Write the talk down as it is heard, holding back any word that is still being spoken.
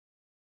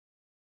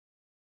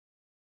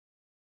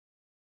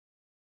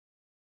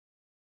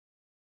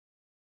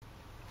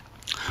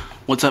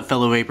What's up,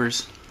 fellow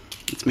vapors?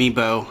 It's me,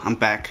 Bo. I'm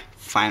back,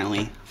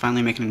 finally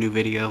making a new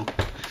video.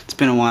 It's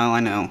been a while,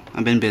 I know.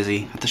 I've been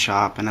busy at the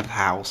shop and at the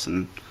house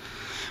and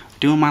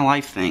doing my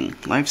life thing.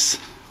 Life's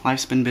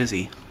been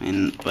busy,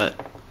 but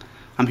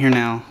I'm here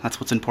now. That's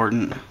what's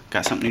important.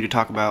 Got something new to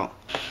talk about.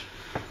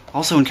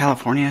 Also in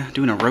California,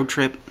 doing a road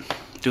trip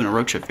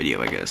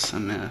video, I guess.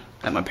 I'm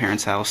at my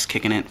parents' house,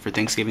 kicking it for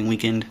Thanksgiving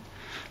weekend,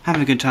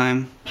 having a good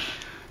time.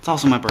 It's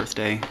also my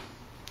birthday.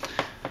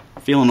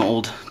 Feeling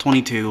old,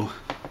 22.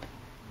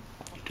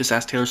 Just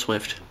ask Taylor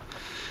Swift.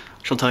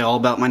 She'll tell you all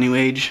about my new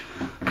age.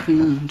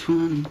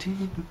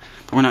 22.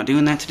 But we're not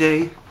doing that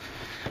today.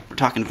 We're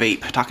talking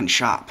vape, talking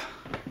shop,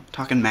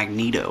 talking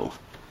Magneto.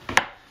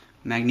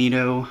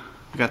 Magneto,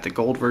 we got the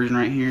gold version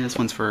right here. This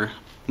one's for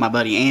my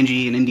buddy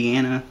Angie in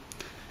Indiana.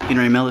 Getting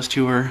ready to mail this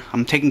to her.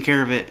 I'm taking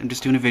care of it. I'm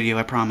just doing a video,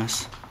 I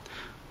promise.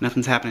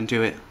 Nothing's happening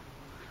to it.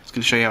 Just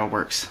gonna show you how it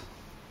works.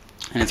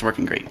 And it's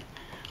working great.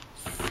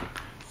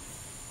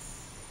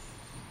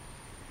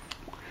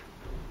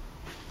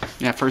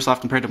 Yeah, first off,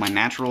 compared to my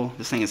natural,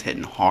 this thing is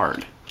hitting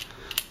hard.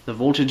 The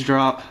voltage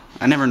drop,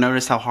 I never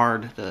noticed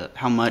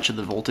how much of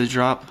the voltage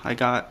drop I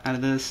got out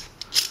of this.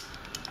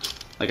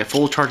 Like a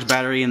full charge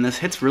battery in this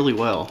hits really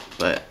well,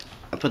 but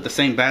I put the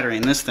same battery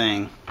in this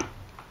thing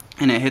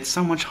and it hits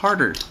so much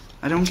harder.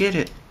 I don't get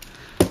it.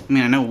 I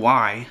mean, I know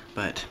why,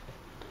 but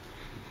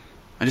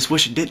I just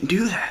wish it didn't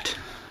do that.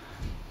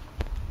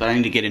 But I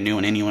need to get a new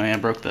one anyway. I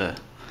broke the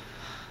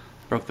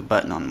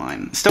button on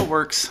mine. It still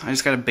works. I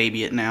just gotta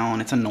baby it now,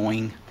 and it's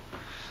annoying.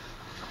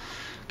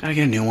 Gotta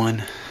get a new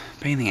one.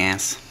 Pain in the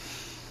ass.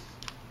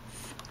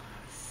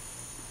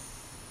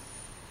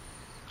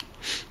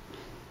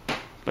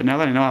 But now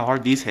that I know how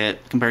hard these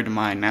hit compared to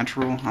my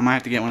natural, I might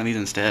have to get one of these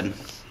instead.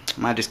 I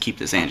might just keep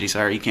this, Angie.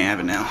 Sorry, you can't have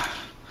it now.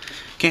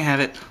 Can't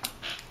have it.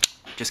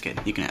 Just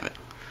kidding. You can have it.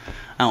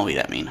 I won't be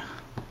that mean.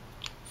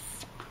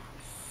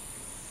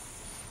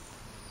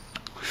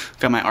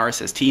 Got my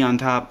RSST on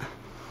top.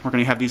 We're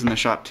going to have these in the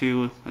shop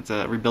too. It's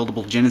a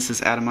rebuildable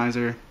Genesis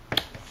atomizer.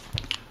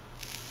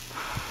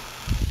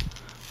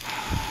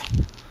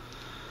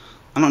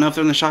 I don't know if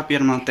they're in the shop yet.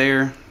 I'm not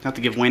there. I have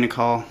to give Wayne a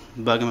call,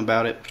 bug him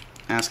about it,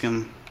 ask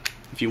him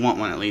if you want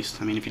one at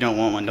least. I mean, if you don't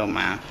want one,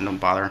 don't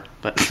bother.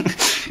 But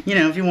you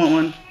know, if you want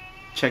one,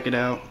 check it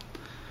out.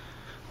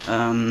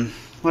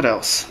 What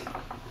else?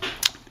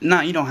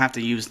 No, you don't have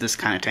to use this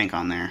kind of tank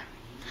on there.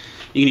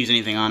 You can use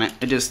anything on it.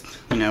 It just,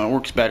 you know, it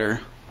works better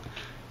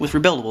with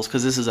rebuildables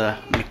because this is a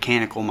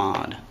mechanical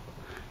mod,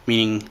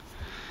 meaning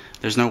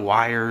there's no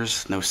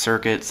wires, no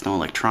circuits, no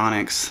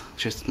electronics,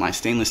 just my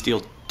stainless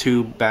steel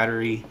tube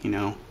battery, you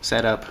know,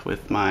 set up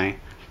with my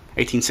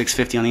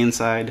 18650 on the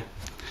inside,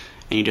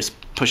 and you just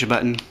push a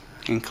button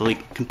and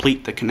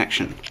complete the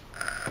connection.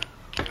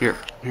 Hear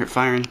it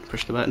firing,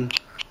 push the button.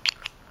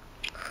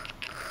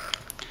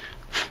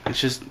 It's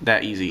just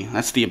that easy.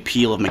 That's the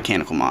appeal of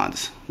mechanical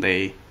mods.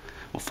 They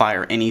will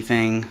fire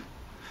anything.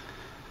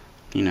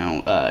 You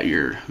know,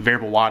 your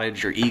variable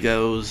wattage, your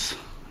egos,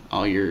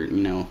 all your,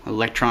 you know,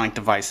 electronic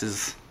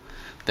devices,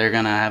 they're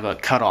gonna have a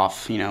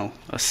cutoff, you know,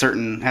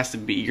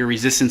 your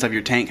resistance of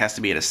your tank has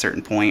to be at a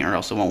certain point or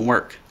else it won't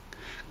work,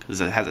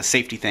 because it has a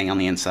safety thing on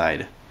the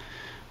inside.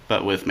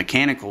 But with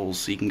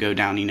mechanicals, you can go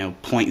down, you know,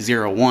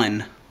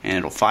 0.01 and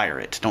it'll fire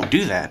it. Don't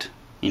do that.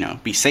 You know,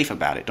 be safe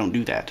about it. Don't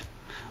do that.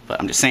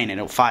 But I'm just saying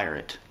it'll fire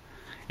it.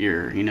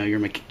 Your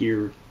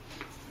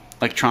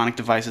electronic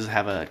devices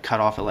have a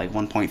cutoff at like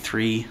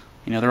 1.3.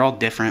 You know, they're all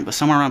different, but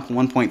somewhere around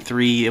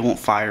 1.3, it won't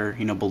fire,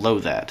 you know, below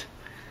that.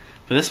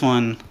 But this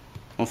one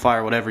will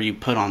fire whatever you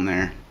put on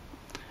there.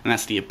 And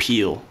that's the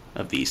appeal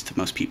of these to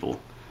most people.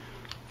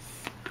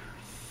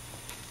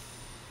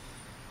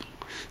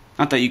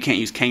 Not that you can't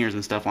use Kangers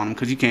and stuff on them,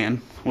 because you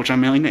can, which I'm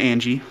mailing to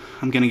Angie.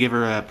 I'm going to give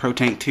her a Pro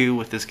Tank 2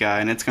 with this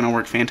guy, and it's going to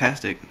work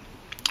fantastic.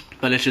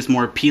 But it's just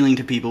more appealing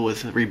to people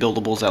with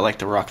rebuildables that like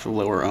to rock the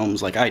lower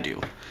ohms like I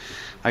do.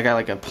 I got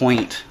like a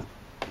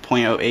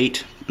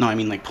 0.08, no, I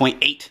mean like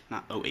 0.8,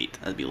 not 08,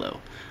 that'd be low.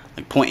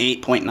 Like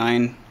 0.8,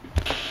 0.9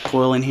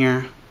 coil in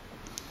here.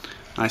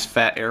 Nice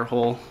fat air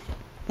hole.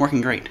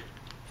 Working great.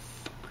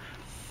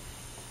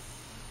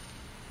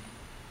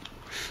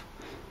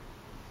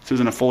 This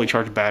isn't a fully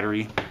charged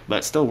battery,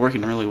 but still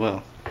working really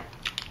well.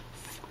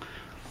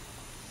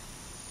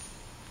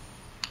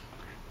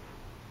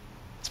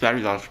 This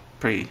battery's off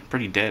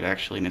pretty dead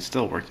actually, and it's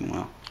still working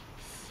well.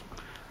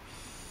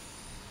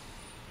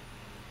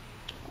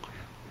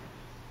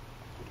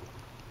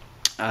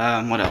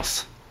 What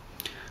else?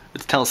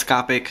 It's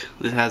telescopic.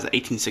 This has an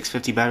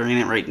 18650 battery in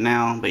it right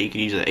now, but you could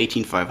use an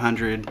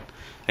 18500,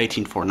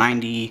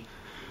 18490,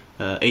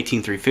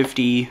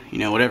 18350, you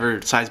know,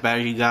 whatever size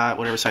battery you got,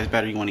 whatever size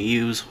battery you want to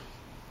use.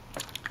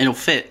 It'll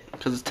fit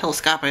because it's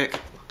telescopic.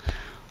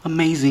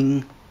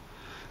 Amazing.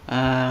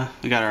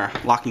 We got our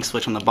locking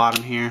switch on the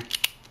bottom here.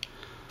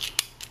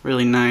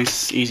 Really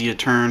nice, easy to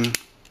turn.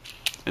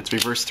 It's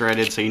reverse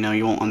threaded, so you know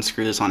you won't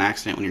unscrew this on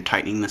accident when you're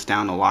tightening this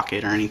down to lock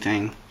it or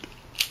anything.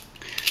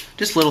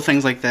 Just little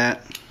things like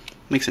that.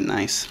 Makes it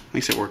nice.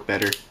 Makes it work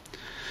better.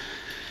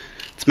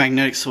 It's a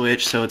magnetic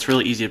switch, so it's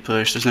really easy to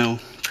push. There's no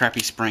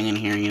crappy spring in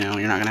here, you know,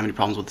 you're not gonna have any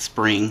problems with the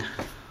spring.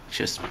 It's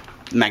just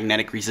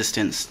magnetic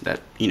resistance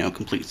that, you know,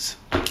 completes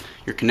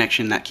your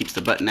connection, that keeps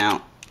the button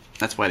out.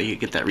 That's why you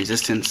get that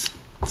resistance.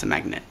 It's a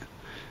magnet.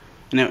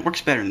 And it works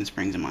better than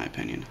springs in my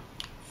opinion.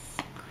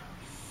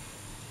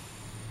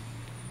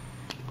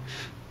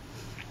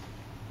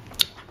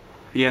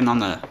 Yeah, and on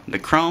the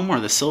chrome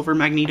or the silver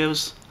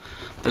magnetos,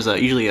 there's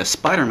usually a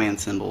Spider-Man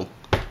symbol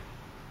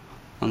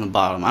on the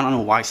bottom. I don't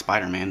know why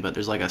Spider-Man, but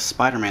there's like a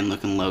Spider-Man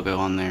looking logo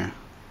on there.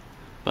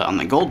 But on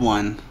the gold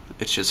one,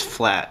 it's just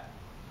flat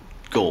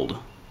gold.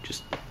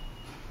 Just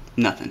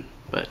nothing.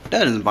 But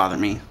that doesn't bother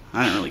me.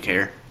 I don't really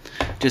care.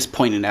 Just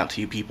point it out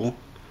to you people.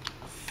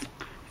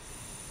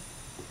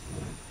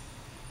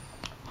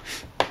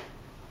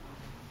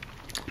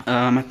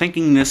 I'm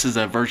thinking this is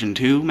a version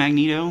 2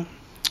 Magneto.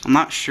 I'm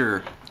not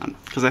sure,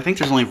 because I think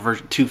there's only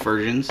two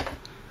versions,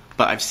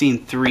 but I've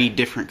seen 3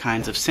 different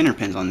kinds of center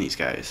pins on these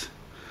guys.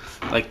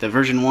 Like the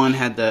version 1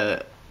 had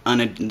the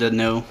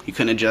no, you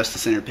couldn't adjust the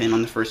center pin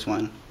on the first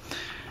one.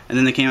 And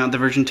then they came out with the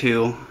version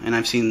 2, and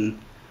I've seen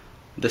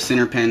the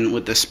center pin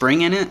with the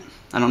spring in it.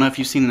 I don't know if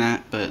you've seen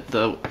that, but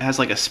it has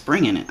like a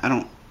spring in it. I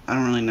don't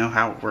really know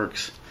how it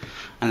works.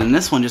 And then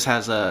this one just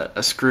has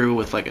a screw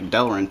with like a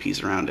Delrin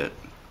piece around it.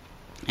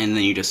 And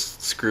then you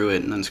just screw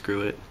it and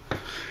unscrew it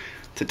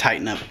to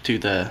tighten up to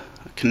the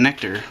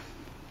connector.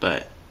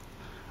 But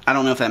I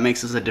don't know if that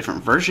makes this a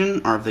different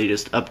version or if they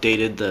just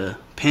updated the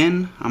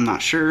pin. I'm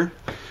not sure,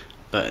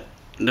 but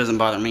it doesn't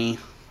bother me.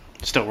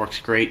 It still works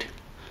great.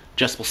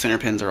 Adjustable center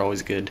pins are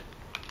always good.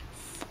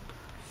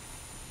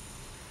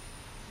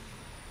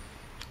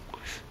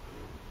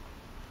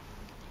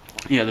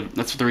 Yeah,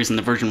 that's the reason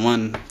the version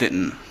 1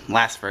 didn't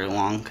last very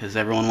long, because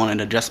everyone wanted an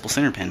adjustable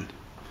center pin.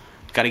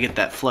 Got to get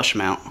that flush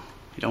mount.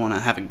 You don't want to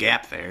have a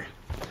gap there.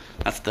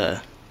 That's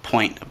the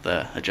point of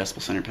the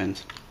adjustable center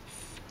pins.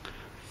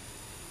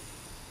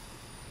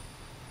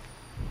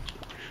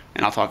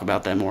 And I'll talk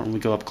about that more when we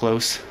go up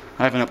close.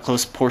 I have an up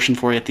close portion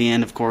for you at the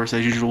end, of course,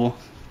 as usual.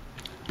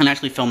 And I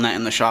actually filmed that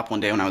in the shop one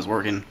day when I was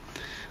working,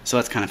 so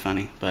that's kind of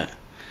funny. But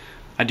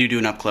I do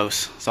an up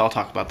close, so I'll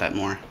talk about that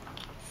more.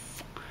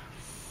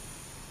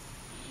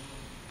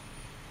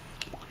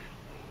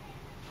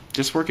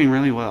 Just working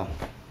really well.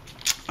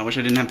 I wish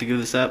I didn't have to give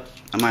this up.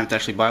 I might have to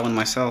actually buy one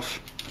myself,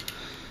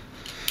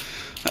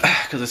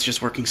 because it's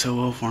just working so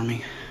well for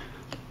me.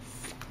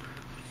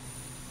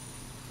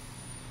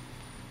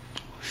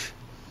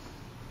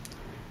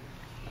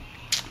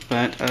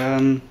 But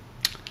don't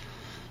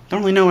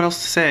really know what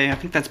else to say. I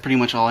think that's pretty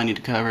much all I need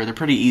to cover. They're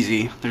pretty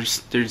easy.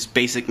 There's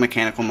basic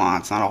mechanical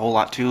mods, not a whole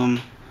lot to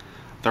them.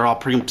 They're all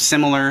pretty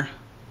similar,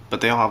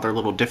 but they all have their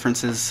little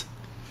differences.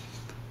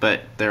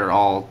 But they're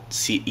all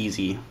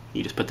easy.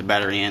 You just put the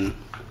battery in,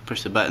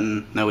 push the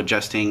button, no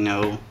adjusting,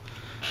 no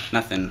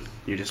nothing.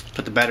 You just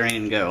put the battery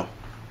in and go.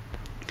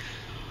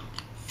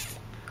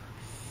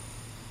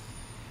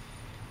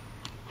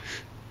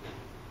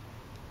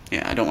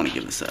 Yeah, I don't want to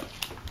give this up,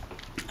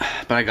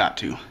 but I got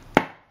to.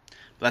 But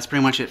that's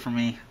pretty much it for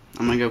me.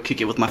 I'm gonna go kick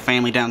it with my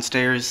family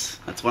downstairs.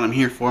 That's what I'm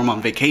here for. I'm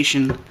on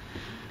vacation.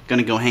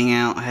 Gonna go hang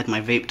out. I had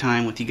my vape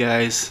time with you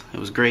guys. It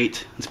was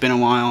great. It's been a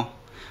while.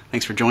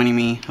 Thanks for joining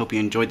me. Hope you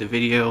enjoyed the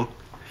video.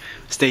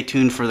 Stay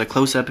tuned for the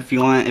close-up if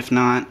you want. If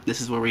not,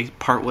 this is where we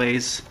part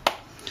ways.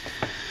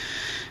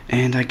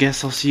 And I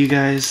guess I'll see you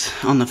guys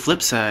on the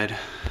flip side.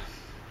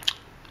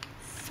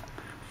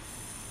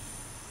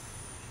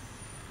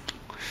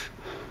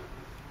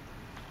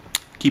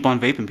 Keep on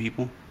vaping,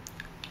 people.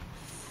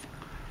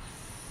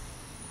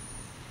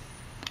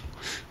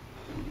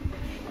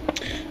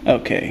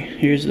 Okay,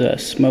 here's the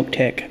Smoke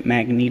Tech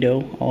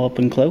Magneto all up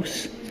and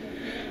close.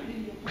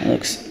 It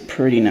looks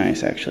pretty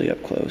nice actually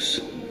up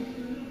close.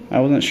 I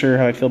wasn't sure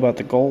how I feel about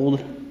the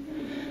gold,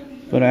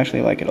 but I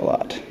actually like it a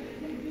lot.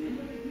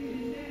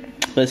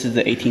 This is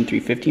the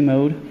 18350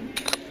 mode,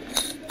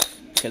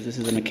 because this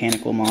is a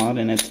mechanical mod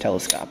and it's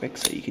telescopic,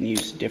 so you can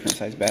use different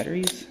size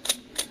batteries.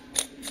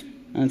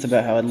 And that's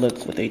about how it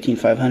looks with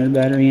 18500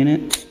 battery in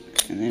it.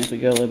 And then if we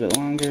go a little bit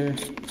longer,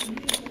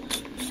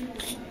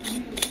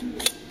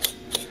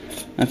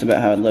 that's about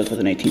how it looks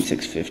with an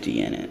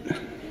 18650 in it.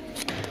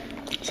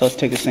 So let's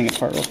take this thing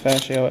apart real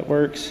fast, show you how it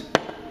works.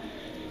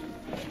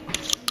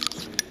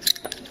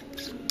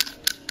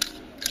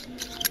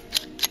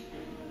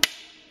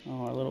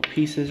 All our little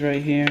pieces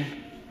right here.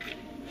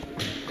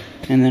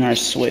 And then our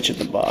switch at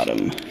the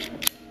bottom.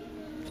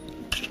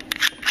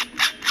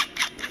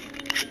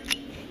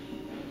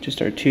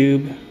 Just our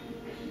tube.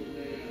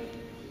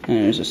 And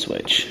there's a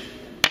switch.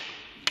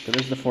 So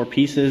there's the 4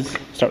 pieces.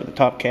 Start with the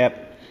top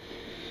cap.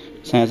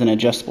 This has an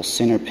adjustable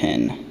center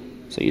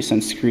pin. So you just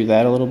unscrew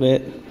that a little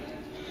bit.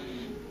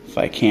 If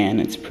I can,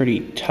 it's pretty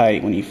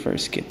tight when you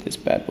first get this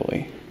bad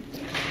boy.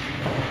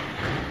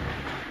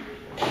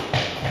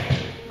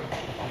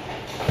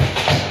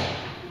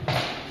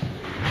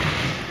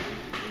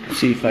 Let's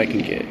see if I can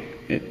get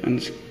it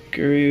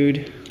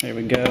unscrewed. There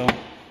we go.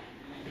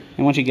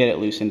 And once you get it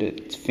loosened,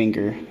 it's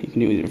finger. You can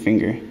do it with your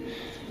finger.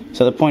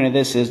 So the point of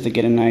this is to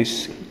get a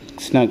nice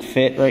snug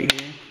fit right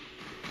here.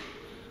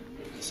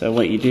 So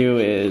what you do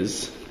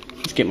is,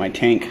 let's get my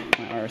tank,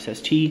 my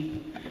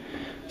RSST.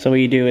 So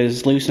what you do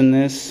is loosen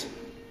this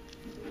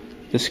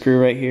screw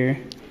right here,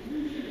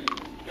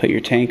 put your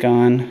tank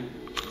on,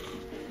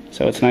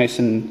 so it's nice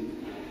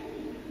and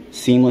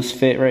seamless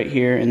fit right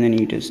here, and then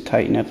you just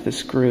tighten up the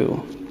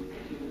screw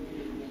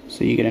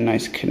so you get a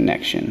nice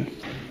connection.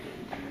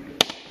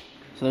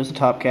 So there's the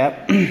top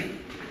cap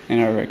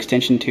and our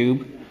extension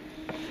tube,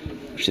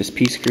 which this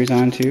piece screws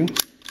onto.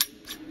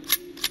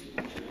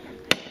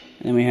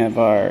 And then we have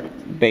our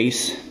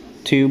base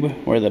tube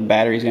where the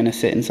battery's going to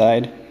sit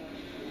inside.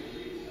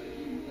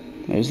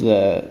 There's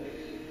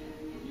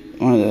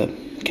one of the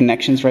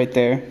connections right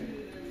there,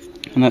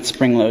 and that's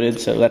spring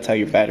loaded, so that's how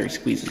your battery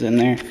squeezes in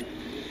there.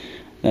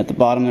 And at the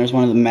bottom there's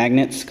one of the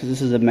magnets, because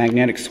this is a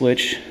magnetic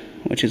switch,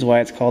 which is why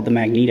it's called the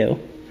Magneto.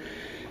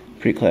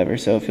 Pretty clever.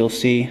 So if you'll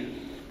see,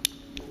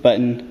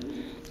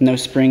 button, no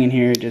spring in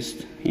here,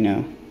 just, you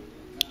know,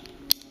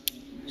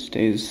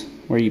 stays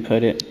where you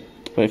put it.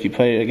 But if you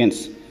put it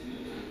against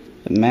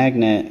the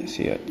magnet,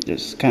 see,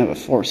 there's kind of a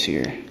force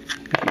here.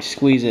 If you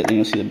squeeze it, then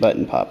you'll see the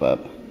button pop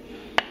up.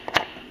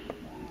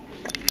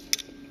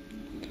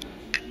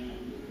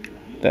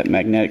 That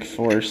magnetic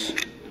force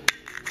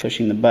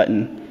pushing the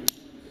button.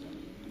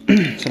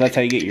 So that's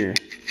how you get your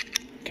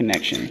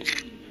connection.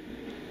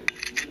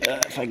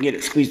 If I can get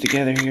it squeezed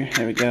together here,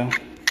 there we go.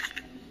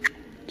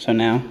 So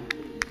now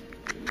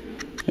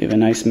we have a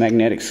nice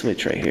magnetic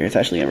switch right here. It's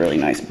actually a really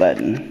nice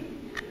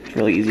button. It's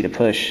really easy to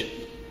push.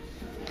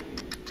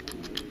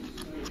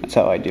 That's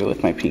how I do it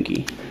with my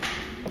pinky.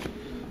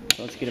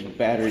 So let's get a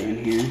battery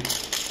in here.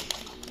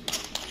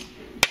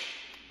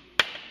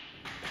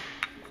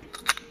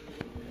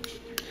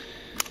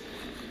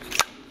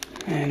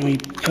 And we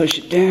push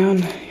it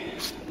down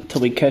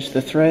until we catch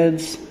the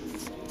threads.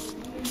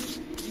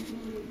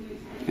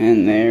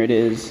 And there it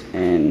is,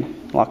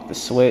 and lock the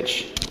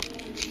switch.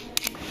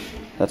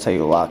 That's how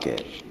you lock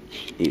it.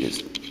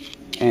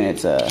 And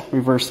it's a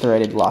reverse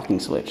threaded locking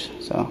switch.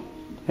 So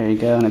there you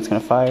go, and it's gonna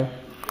fire.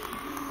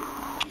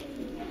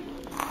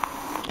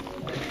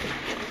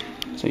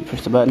 So you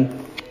push the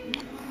button,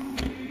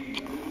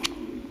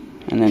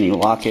 and then you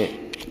lock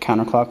it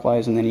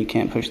counterclockwise, and then you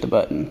can't push the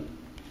button.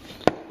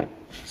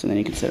 So then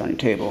you can sit on your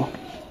table.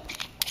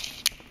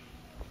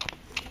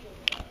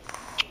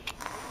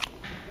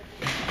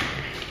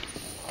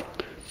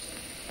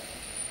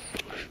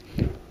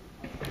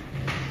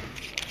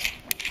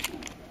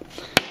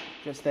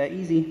 Just that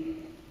easy.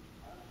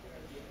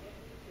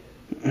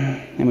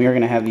 And we are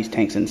going to have these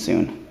tanks in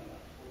soon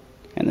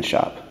in the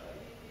shop.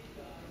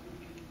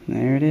 And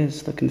there it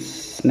is, looking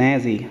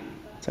snazzy.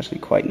 It's actually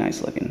quite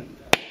nice looking.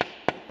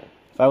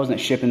 If I wasn't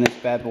shipping this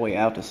bad boy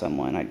out to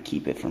someone, I'd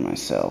keep it for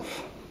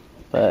myself.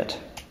 But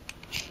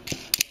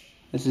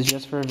this is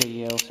just for a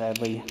video,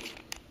 sadly.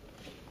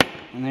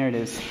 And there it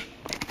is.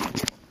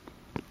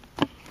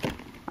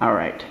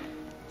 Alright,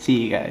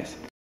 see you guys.